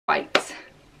Right.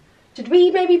 Should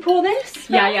we maybe pour this first?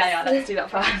 Yeah, let's do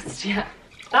that first. Yeah.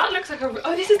 That looks like a...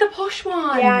 Oh, this is the posh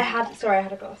one. Yeah, I had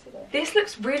a glass of it. This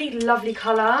looks really lovely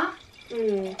colour.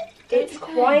 It's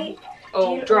quite...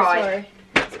 dry. Sorry.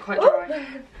 It's quite dry.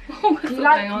 Oh, do you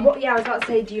like what? Yeah, I was about to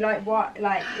say, do you like what?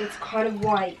 Like, it's kind of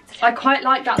white. I quite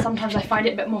like that. Sometimes I find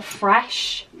it a bit more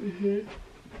fresh. Do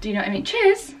you know what I mean?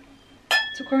 Cheers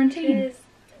to quarantine. Cheers.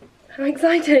 How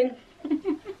exciting.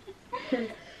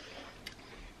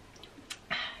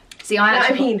 See, I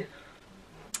actually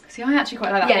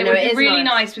quite like that. Yeah, It would be really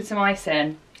nice with some ice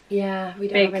in. Yeah, we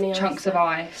don't have any big chunks ice of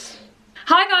ice.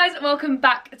 Hi guys, welcome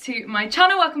back to my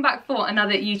channel. Welcome back for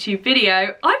another YouTube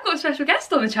video. I've got a special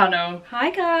guest on the channel.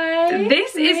 Hi guys.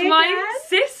 This is my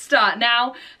sister.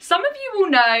 Now, some of you will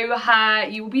know her,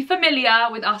 you will be familiar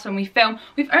with us when we film.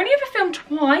 We've only ever filmed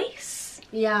twice.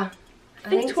 Yeah. I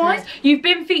think twice. So. You've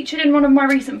been featured in one of my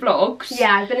recent vlogs.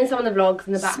 Yeah, I've been in some of the vlogs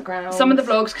in the background. Some of the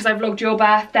vlogs, because I vlogged your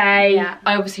birthday. Yeah.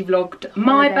 I obviously vlogged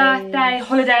my birthday,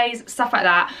 holidays, stuff like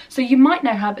that. So you might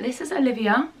know her, but this is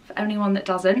Olivia, for anyone that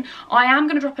doesn't. I am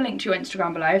going to drop a link to your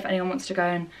Instagram below if anyone wants to go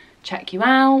and check you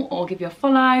out or give you a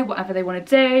follow, whatever they want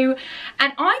to do.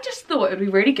 And I just thought it would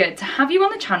be really good to have you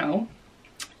on the channel.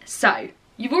 So,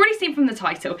 you've already seen from the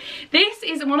title, this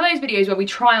is one of those videos where we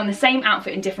try on the same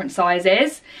outfit in different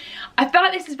sizes. I feel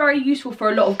like this is very useful for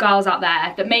a lot of girls out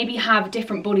there that maybe have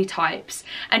different body types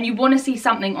and you want to see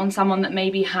something on someone that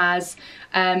maybe has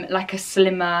like a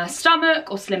slimmer stomach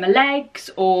or slimmer legs,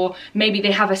 or maybe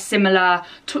they have a similar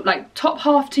like top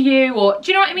half to you, or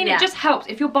do you know what I mean? Yeah. It just helps.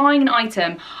 If you're buying an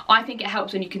item, I think it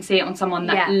helps when you can see it on someone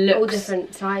that looks... all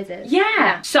different sizes.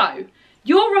 Yeah. So,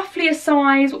 you're roughly a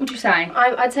size, what would you say?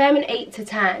 I'd say I'm an 8 to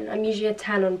 10. I'm usually a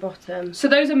 10 on bottom. So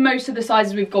those are most of the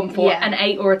sizes we've gone for, an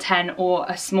 8 or a 10 or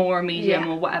a small or a medium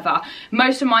or whatever.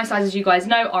 Most of my sizes, you guys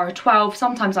know, are a 12.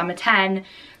 Sometimes I'm a 10.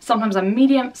 Sometimes I'm a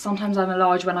medium. Sometimes I'm a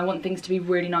large when I want things to be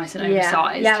really nice and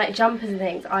oversized. Yeah, like jumpers and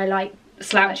things. I like...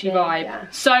 slouchy vibe. Yeah.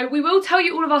 So we will tell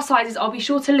you all of our sizes. I'll be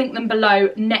sure to link them below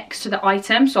next to the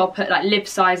item. So I'll put like Liv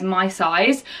size, my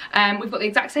size. We've got the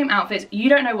exact same outfits. You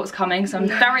don't know what's coming, so I'm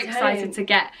very excited to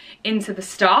get into the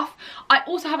stuff. I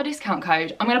also have a discount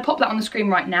code. I'm going to pop that on the screen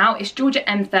right now. It's Georgia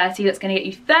M30. That's going to get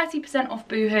you 30% off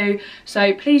Boohoo.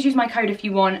 So please use my code if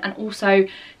you want, and also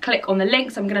click on the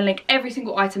links. I'm going to link every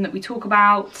single item that we talk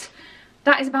about.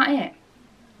 That is about it.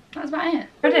 That's about it.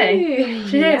 Ready?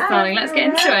 Cheers, darling. Let's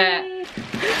get into it.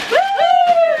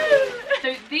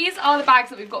 So these are the bags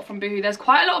that we've got from Boohoo. There's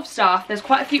quite a lot of stuff. There's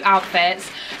quite a few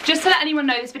outfits. Just to let anyone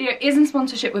know, this video is in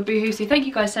sponsorship with Boohoo. So thank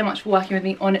you guys so much for working with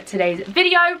me on today's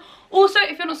video. Also,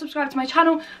 if you're not subscribed to my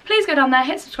channel, please go down there,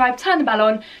 hit subscribe, turn the bell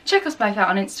on. Check us both out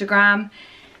on Instagram.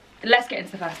 Let's get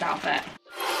into the first outfit.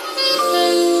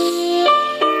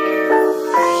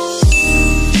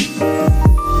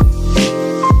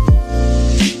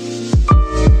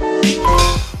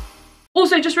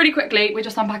 Also, just really quickly, we're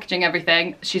just unpackaging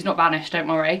everything. She's not vanished, don't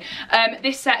worry.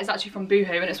 This set is actually from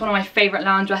Boohoo, and it's one of my favourite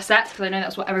loungewear sets because I know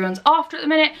that's what everyone's after at the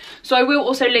minute. So I will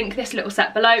also link this little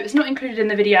set below. It's not included in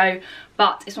the video,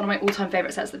 but it's one of my all-time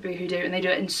favourite sets that Boohoo do, and they do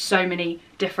it in so many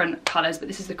different colours, but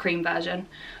this is the cream version,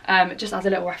 just as a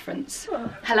little reference.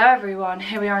 Oh. Hello everyone,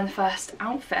 here we are in the first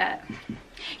outfit.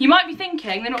 You might be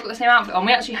thinking they've not got the same outfit on.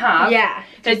 We actually have. Yeah,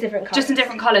 just different colours. Just in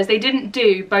different colours. They didn't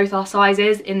do both our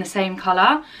sizes in the same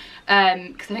colour.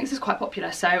 Because I think this is quite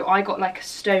popular, so I got like a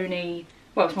stony,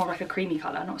 well, it's more like a creamy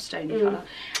colour, not a stony colour,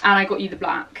 and I got you the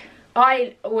black.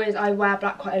 I wear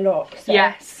black quite a lot. So.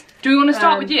 Yes. Do we want to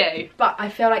start with you? But I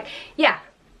feel like, yeah.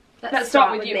 Let's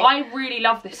start with you. I really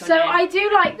love this on you. So I do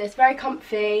like this, very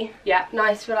comfy. Yeah.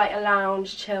 Nice for like a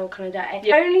lounge, chill kind of day.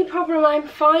 The only problem I'm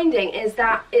finding is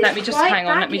that it's let me just hang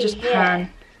on, let me just pan.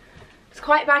 It's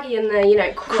quite baggy in the, you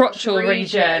know, crotchal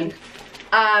region.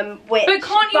 But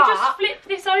can't you just flip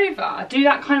this over? Do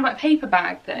that kind of like paper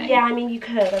bag thing? Yeah, I mean you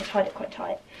could. I've tried it quite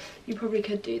tight. You probably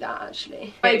could do that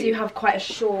actually. I do have quite a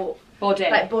short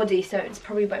body, so it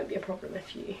probably won't be a problem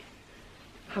if you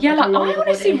have like I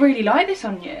honestly really like this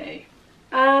on you.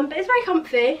 But it's very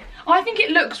comfy. I think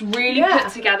it looks really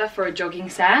put together for a jogging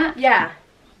set. Yeah.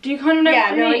 Do you kind of know what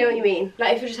I mean? I know what you mean.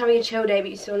 Like if you're just having a chill day but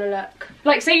you still want to look.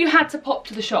 Like say you had to pop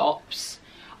to the shops.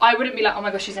 I wouldn't be like, oh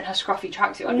my gosh, she's in her scruffy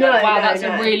tracksuit. I'd be like, wow, that's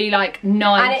a really like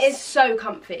nice. And it is so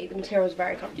comfy. The material is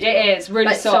very comfy. It is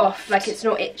really soft. Like it's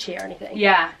not itchy or anything.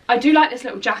 Yeah, I do like this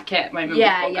little jacket moment we've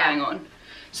got going on.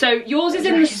 So yours is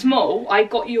in the small. I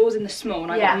got yours in the small,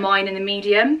 and I got mine in the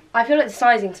medium. I feel like the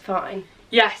sizing's fine.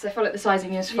 Yes, I feel like the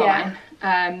sizing is fine.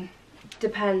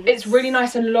 Depends. It's really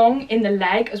nice and long in the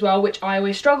leg as well, which I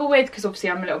always struggle with because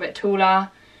obviously I'm a little bit taller.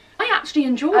 I actually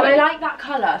enjoy it. And I like that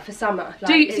colour for summer. Like,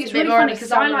 do you see, it's really funny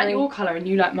because I like your colour and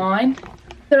you like mine.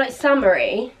 So like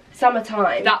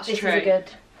summertime. That's this true. Is a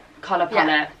good colour palette.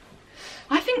 Yeah.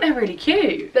 I think they're really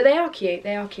cute. But they are cute.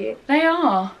 They are cute. They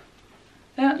are.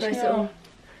 They actually nice little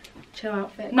chill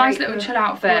outfit. Nice little chill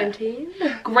outfit. Quarantine.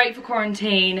 Great for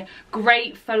quarantine.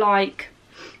 Great for like.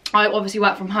 I obviously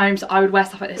work from home, so I would wear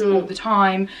stuff like this all the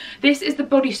time. This is the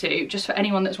bodysuit, just for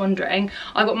anyone that's wondering.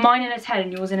 I got mine in a 10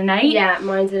 and yours in an 8. Yeah,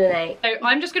 mine's in an 8. So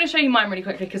I'm just going to show you mine really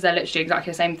quickly because they're literally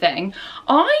exactly the same thing.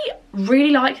 I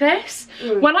really like this.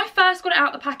 When I first got it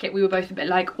out of the packet, we were both a bit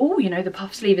like, oh, you know, the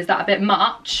puff sleeve, is that a bit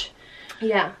much?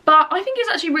 Yeah. But I think it's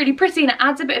actually really pretty and it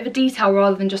adds a bit of a detail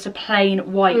rather than just a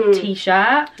plain white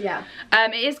t-shirt. Yeah.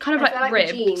 It is kind of like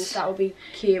ribbed. Jeans, that would be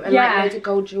cute. And like loads of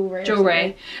gold jewellery.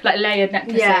 Jewellery. Like layered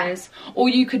necklaces. Yeah. Or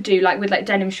you could do like with like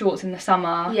denim shorts in the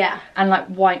summer. Yeah. And like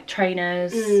white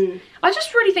trainers. I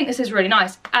just really think this is really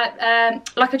nice.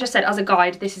 Like I just said, as a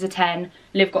guide, this is a 10.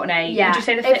 Liv got an 8. Yeah. Would you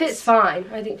say the fits? It fits fine.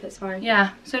 I think it fits fine.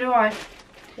 Yeah, so do I.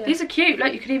 Yeah. These are cute.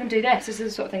 Like you could even do this. This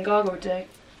is the sort of thing Gaga would do.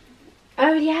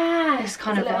 Oh yeah, it's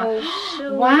kind of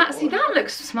like, wow, see that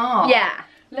looks smart. Yeah.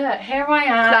 Look, here I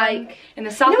am, like in the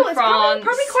south of France.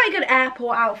 Probably quite a good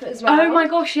airport outfit as well. Oh my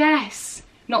gosh, yes.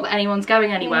 Not that anyone's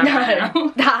going anywhere right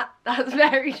now. That's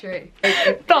very true.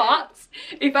 But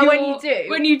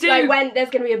when you do, like when there's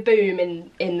going to be a boom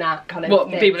in that kind of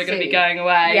thing, people are going to be going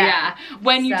away. Yeah.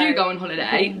 When you do go on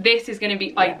holiday, this is going to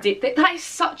be ideal. That is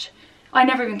such. I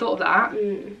never even thought of that.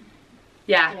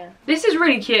 Yeah. This is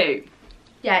really cute.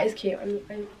 Yeah, it's cute.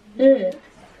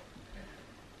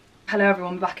 Hello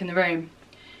everyone, back in the room.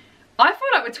 I feel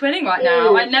like we're twinning right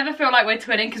now. I never feel like we're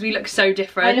twinning because we look so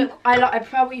different. I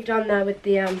prefer what you've done there with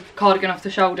the cardigan off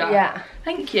the shoulder. Yeah.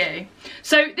 Thank you.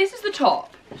 So this is the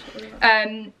top.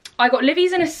 I got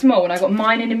Livy's in a small and I got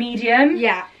mine in a medium.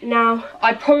 Yeah. Now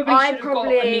I probably should have got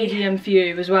a medium for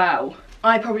you as well.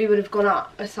 I probably would have gone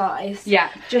up a size. Yeah.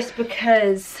 Just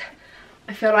because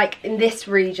I feel like in this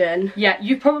region,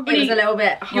 you probably, it was a little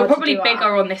bit hard. You're probably to do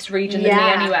bigger on this region than me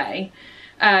anyway.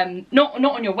 Not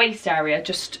on your waist area,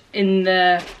 just in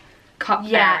the cup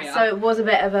area. Yeah, so it was a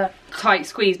bit of a tight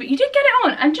squeeze, but you did get it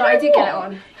on, and I did get it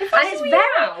on. And it's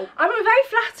very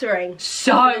flattering.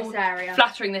 So this area.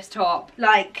 Flattering this top.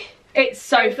 Like it's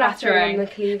so flattering.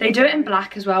 They do it in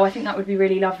black as well. I think that would be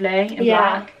really lovely in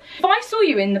black. If I saw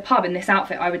you in the pub in this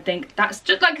outfit, I would think that's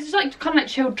just like kind of like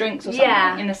chilled drinks or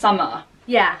something in the summer.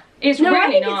 Yeah. It's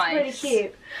really nice. It's really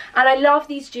cute. And I love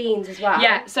these jeans as well.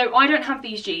 Yeah, so I don't have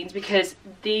these jeans because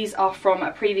these are from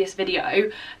a previous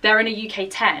video. They're in a UK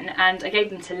 10 and I gave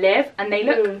them to Liv and they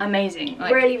look amazing.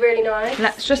 Like, really, really nice.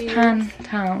 Let's just pan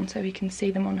down so we can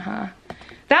see them on her.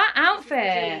 That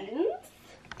outfit. Jeans.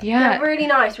 Yeah. They're really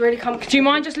nice, really comfortable. Do you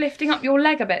mind just lifting up your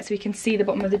leg a bit so we can see the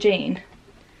bottom of the jean?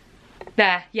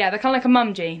 There, yeah, they're kind of like a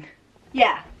mum jean.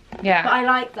 Yeah. Yeah. But I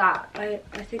like that. I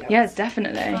think that's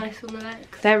definitely nice on the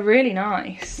legs. They're really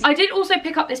nice. I did also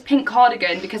pick up this pink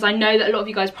cardigan because I know that a lot of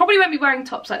you guys probably won't be wearing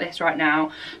tops like this right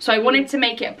now. So I wanted to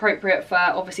make it appropriate for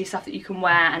obviously stuff that you can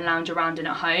wear and lounge around in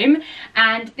at home.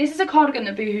 And this is a cardigan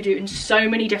that Boohoo do in so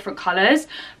many different colours.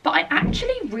 But I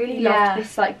actually really love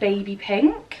this like baby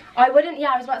pink. I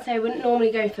was about to say I wouldn't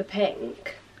normally go for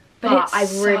pink. But I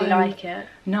really like it.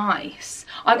 Nice.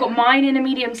 I got mine in a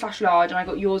medium/large and I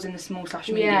got yours in the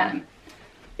small/medium. Yeah.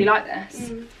 You like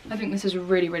this? I think this is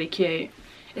really, really cute.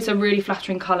 It's a really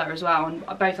flattering colour as well and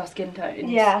both our skin tones.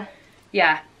 Yeah.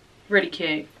 Yeah, really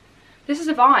cute. This is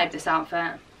a vibe, this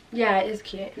outfit. Yeah, it is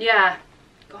cute. Yeah.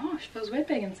 Gosh, feels weird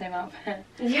being in the same outfit.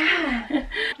 Yeah.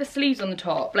 The sleeves on the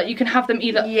top, like you can have them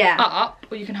either up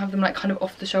or you can have them like kind of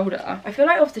off the shoulder. I feel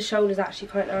like off the shoulder is actually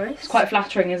quite nice. It's quite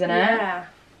flattering, isn't it? Yeah.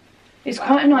 It's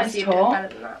quite a nice top. Better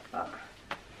than that, but...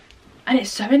 And it's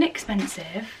so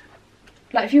inexpensive.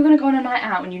 Like if you were going to go on a night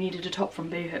out and you needed a top from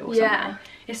Boohoo or something.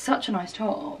 It's such a nice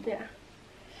top. Yeah.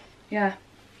 Yeah.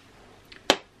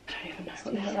 I don't even know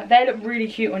what they look like. They look really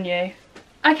cute on you.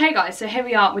 Okay guys, so here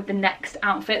we are with the next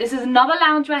outfit. This is another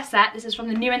loungewear set. This is from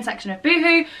the new in section of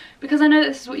Boohoo because I know that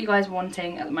this is what you guys are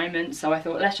wanting at the moment. So I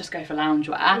thought let's just go for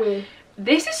loungewear.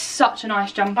 This is such a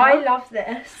nice jumper. I love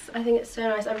this. I think it's so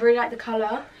nice. I really like the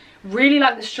colour. Really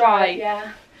like the stripe.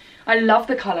 Yeah. I love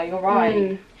the colour, you're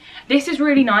right. This is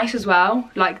really nice as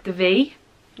well, like the V.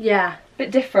 Yeah.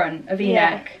 Bit different, a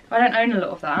V-neck. I don't own a lot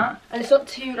of that. And it's not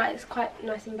too, like, it's quite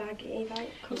nice and baggy,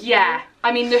 like. Yeah.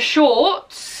 I mean, the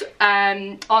shorts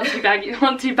aren't too baggy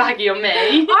on me.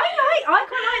 I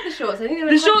quite like the shorts. I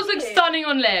think the shorts look stunning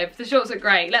on Liv. The shorts look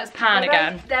great. Let's pan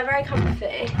again. They're very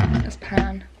comfy. Let's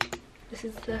pan. This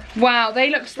is the... Wow, they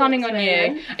look stunning on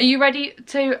you. Are you ready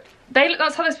to... They look,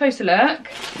 that's how they're supposed to look.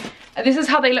 This is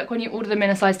how they look when you order them in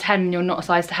a size 10 and you're not a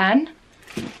size 10.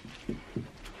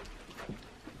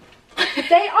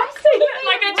 I still look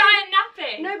like a giant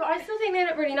nappy. No, but I still think they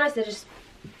look really nice. They're just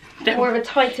more of a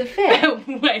tighter fit.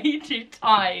 They're way too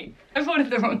tight. I've ordered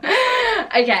the wrong.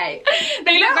 Okay.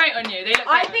 They look great on you. They look great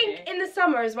I think in the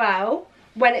summer as well,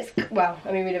 when it's, well,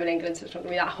 I mean we live in England so it's not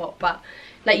going to be that hot, but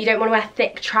like you don't want to wear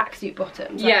thick tracksuit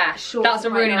bottoms. Like, yeah, that's a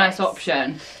really nice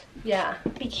option. Yeah.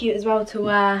 Be cute as well to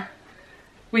wear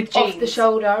with jeans. Off the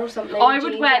shoulder or something. I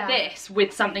would wear this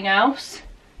with something else.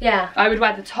 Yeah. I would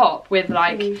wear the top with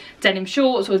like denim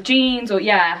shorts or jeans or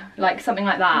like something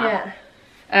like that.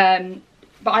 Yeah.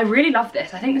 But I really love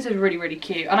this. I think this is really, really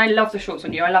cute. And I love the shorts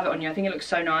on you. I love it on you. I think it looks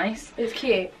so nice. It's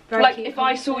cute. Very like cute. if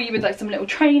I saw you with like some little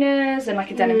trainers and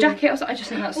like a denim jacket or something, I just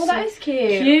think that's that is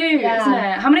cute. Cute, isn't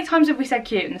it? How many times have we said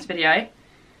cute in this video?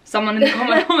 Someone in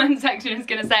the comment section is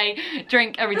going to say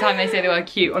drink every time they say the word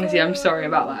cute. Honestly, I'm sorry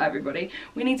about that, everybody.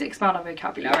 We need to expand our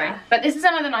vocabulary. Yeah. But this is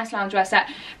another nice loungewear set.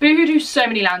 Boohoo do so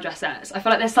many loungewear sets. I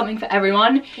feel like there's something for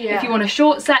everyone. Yeah. If you want a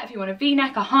short set, if you want a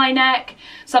V-neck, a high neck,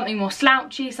 something more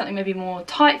slouchy, something maybe more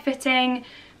tight fitting.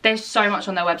 There's so much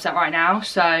on their website right now.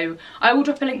 So I will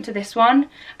drop a link to this one.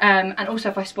 And also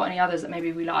if I spot any others that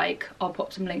maybe we like, I'll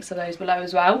pop some links to those below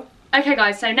as well. Okay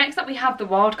guys, so next up we have the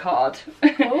wild card.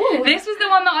 This was the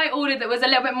one that I ordered that was a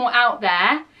little bit more out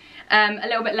there, a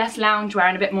little bit less loungewear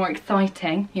and a bit more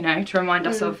exciting, you know, to remind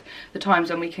us of the times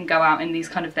when we can go out in these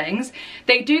kind of things.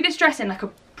 They do this dress in like a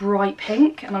bright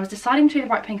pink, and I was deciding between the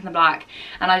bright pink and the black,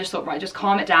 and I just thought, right, just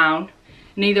calm it down.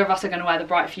 Neither of us are going to wear the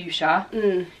bright fuchsia.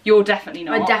 You're definitely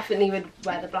not. I definitely would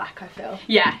wear the black, I feel.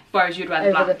 Yeah, whereas you'd wear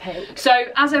the black. Over the pink. So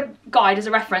as a guide, as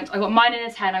a reference, I got mine in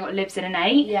a 10, I got Liv's in an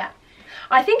 8. Yeah.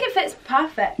 I think it fits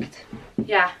perfect.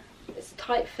 Yeah. It's a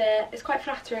tight fit. It's quite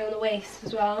flattering on the waist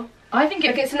as well. I think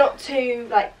it's not too,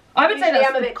 like, I would say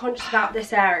I'm a bit conscious about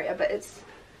this area, but it's...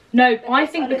 No, I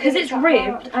think because it's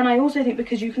ribbed, and I also think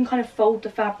because you can kind of fold the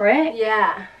fabric.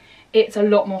 Yeah. It's a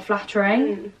lot more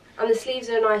flattering. And the sleeves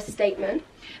are a nice statement.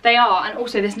 They are, and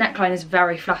also this neckline is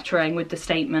very flattering with the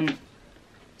statement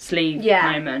sleeve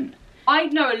moment. I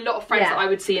know a lot of friends that I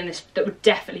would see in this that would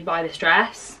definitely buy this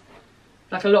dress.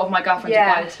 Like a lot of my girlfriends would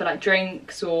buy this for like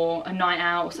drinks or a night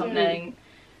out or something.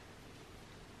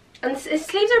 And the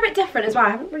sleeves are a bit different as well.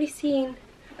 I haven't really seen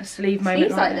a sleeve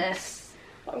moment like this.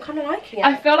 But I'm kind of liking it.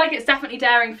 I feel like it's definitely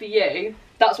daring for you.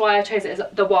 That's why I chose it as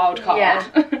the wild card. Yeah.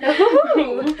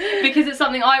 Because it's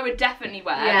something I would definitely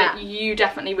wear, but you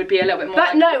definitely would be a little bit more.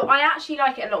 But no, I actually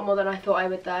like it a lot more than I thought I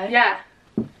would though. Yeah.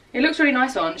 It looks really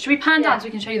nice on. Should we pan down so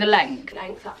we can show you the length?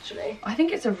 Length, actually. I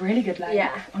think it's a really good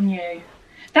length on you.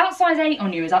 That size 8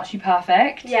 on you is actually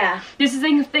perfect. Yeah. This is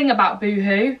the thing about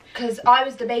Boohoo. Because I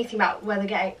was debating about whether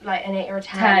getting like an 8 or a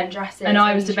 10 dresses. And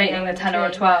I was debating a 10 or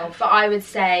a 12. But I would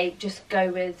say just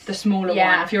go with the smaller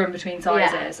one if you're in between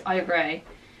sizes. I agree.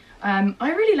 I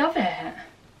really love it.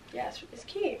 Yeah, it's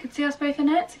cute. You could see us both in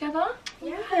it together.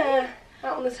 Yeah.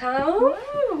 Out on the town.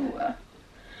 Woo.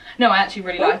 No, I actually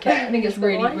really like it. I think it's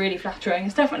really, really flattering.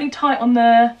 It's definitely tight on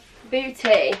the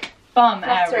booty, bum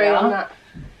area. On that.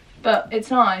 But it's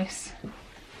nice.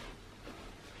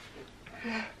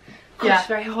 God, it's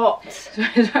very hot. It's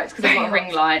because I've got a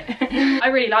ring light. I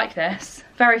really like this.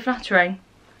 Very flattering.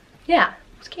 Yeah,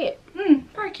 it's cute.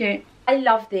 Very cute. I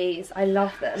love these. I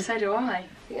love them. So do I. I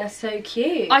think they're so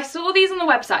cute. I saw these on the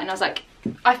website and I was like,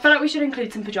 I feel like we should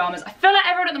include some pyjamas. I feel like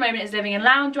everyone at the moment is living in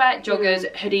loungewear,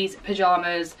 joggers, hoodies,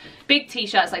 pyjamas, big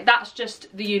t-shirts. Like that's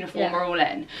just the uniform we're all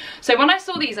in. So when I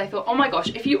saw these, I thought, oh my gosh,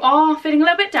 if you are feeling a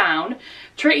little bit down,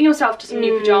 treating yourself to some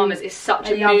new pyjamas is such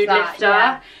a mood lifter.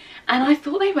 Yeah. And I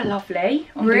thought they were lovely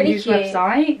on Boohoo's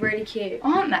website. Really cute.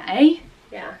 Aren't they?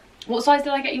 Yeah. What size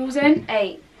did I get yours in?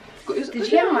 8. Got yours, did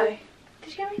you get mine?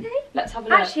 Did you get me? Let's have a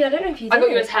look. Actually, I don't know if you did. I got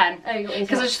you a 10. Oh, you got me a 10.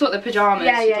 Because I just thought the pyjamas.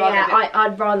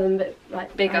 I'd rather them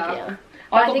like bigger. Yeah.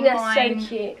 I think they're so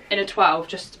cute. In a 12,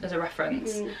 just as a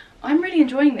reference. I'm really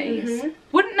enjoying these.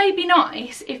 Wouldn't they be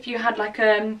nice if you had like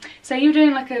say you're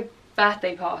doing like a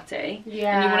birthday party and you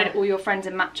wanted all your friends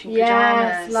in matching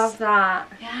pyjamas? Yes, love that.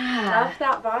 Yeah. Love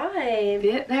that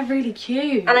vibe. They're really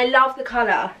cute. And I love the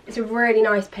colour. It's a really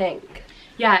nice pink.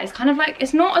 Yeah, it's kind of like,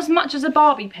 it's not as much as a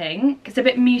Barbie pink. It's a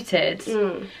bit muted,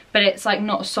 but it's like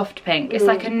not a soft pink. It's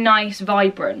like a nice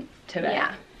vibrant to it.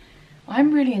 Yeah.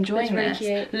 I'm really enjoying this.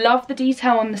 Really cute. Love the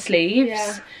detail on the sleeves.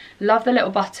 Yeah. Love the little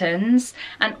buttons.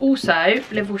 And also,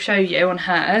 Liv will show you on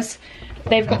hers,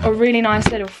 they've got a really nice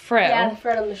little frill. Yeah, the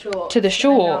frill on the short. To the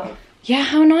short. Yeah,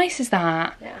 how nice is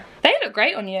that? Yeah. They look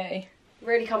great on you.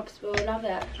 Really comfortable, love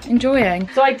it. Enjoying.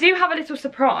 So I do have a little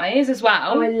surprise as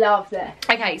well. Oh, I love this.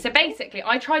 Okay, so basically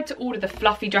I tried to order the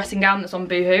fluffy dressing gown that's on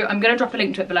Boohoo. I'm going to drop a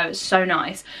link to it below, it's so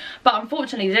nice. But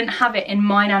unfortunately they didn't have it in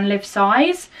mine and Liv's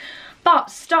size.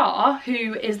 But Star,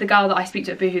 who is the girl that I speak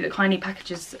to at Boohoo that kindly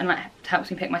packages and like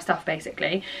helps me pick my stuff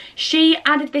basically, she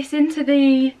added this into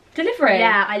the delivery.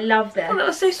 Yeah, I love this. Oh, that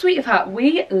was so sweet of her.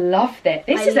 We love this.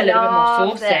 This is a little bit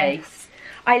more saucy. This.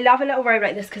 I love a little robe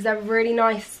like this because they're really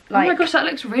nice. Like, oh my gosh, that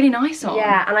looks really nice on.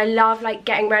 Yeah, and I love like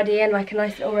getting ready in like a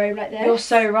nice little robe like this. You're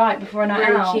so right, before a night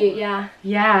out. Really cute, yeah.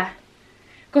 Yeah.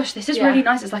 Gosh, this is really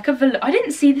nice. It's like a velour. I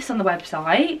didn't see this on the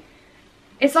website.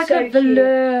 It's like a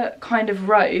velour kind of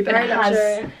robe, and it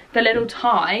has the little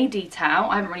tie detail.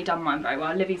 I haven't really done mine very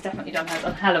well. Livy's definitely done hers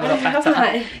a hell of a lot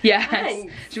better. Yes.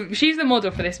 She's the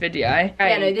model for this video.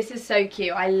 Yeah, no, this is so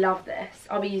cute. I love this.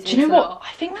 I'll be using this. Do you know what?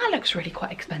 I think that looks really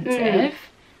quite expensive.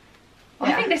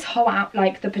 I think this whole out,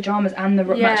 like the pyjamas and the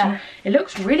matching, it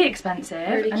looks really expensive,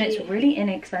 really and it's really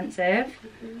inexpensive.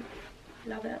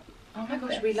 Love it. Oh my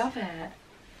gosh, we love it.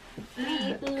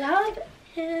 We love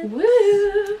it.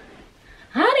 Woo!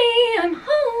 Honey, I'm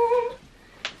home.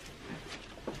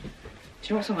 Do you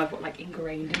know what song I've got like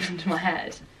ingrained into my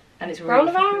head? And it's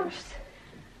really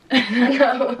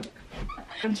No.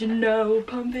 And you know,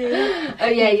 pump it. Oh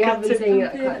yeah, you have been singing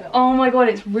that quite a lot. Oh my god,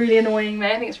 it's really annoying me.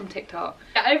 I think it's from TikTok.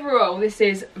 Yeah, overall, this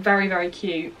is very, very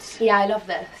cute. Yeah, I love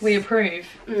this. We approve.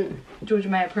 Georgia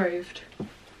May approved.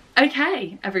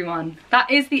 Okay, everyone,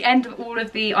 that is the end of all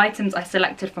of the items I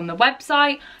selected from the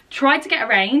website. Tried to get a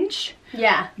range.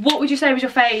 Yeah. What would you say was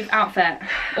your fave outfit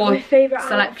or my favourite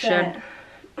selection? Outfit.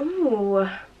 Ooh.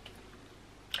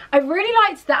 I really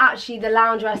liked the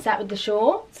loungewear set with the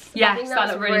shorts. Yes, that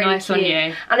looked really nice on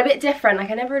you. And a bit different, like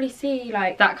I never really see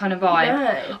like that kind of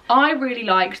vibe. No. I really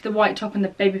liked the white top and the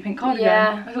baby pink cardigan.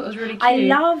 Yeah. I thought it was really cute. I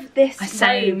love this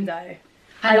robe though.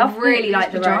 I really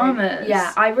like the pyjamas.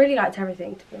 Yeah, I really liked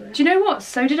everything, to be honest. Do you know what?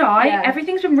 So did I. Yeah.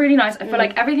 Everything's been really nice. I feel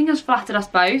like everything has flattered us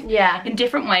both. Yeah. In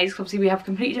different ways. Obviously, we have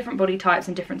completely different body types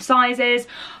and different sizes.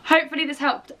 Hopefully, this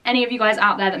helped any of you guys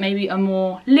out there that maybe are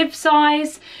more live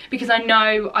size. Because I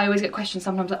know I always get questions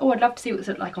sometimes like, oh, I'd love to see what this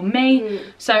looked like on me.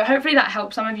 So hopefully that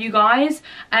helps some of you guys.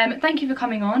 Thank you for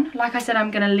coming on. Like I said, I'm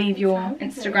going to leave your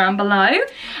Instagram below.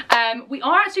 We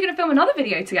are actually going to film another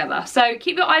video together. So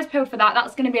keep your eyes peeled for that.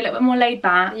 That's going to be a little bit more laid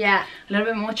back. Yeah. A little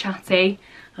bit more chatty,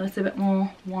 a little bit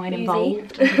more wine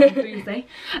involved, a little bit boozy.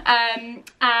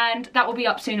 And that will be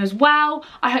up soon as well.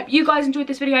 I hope you guys enjoyed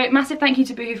this video. Massive thank you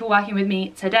to Boohoo for working with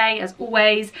me today, as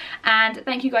always. And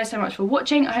thank you guys so much for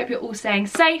watching. I hope you're all staying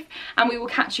safe, and we will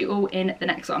catch you all in the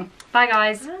next one. Bye,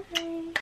 guys. Bye.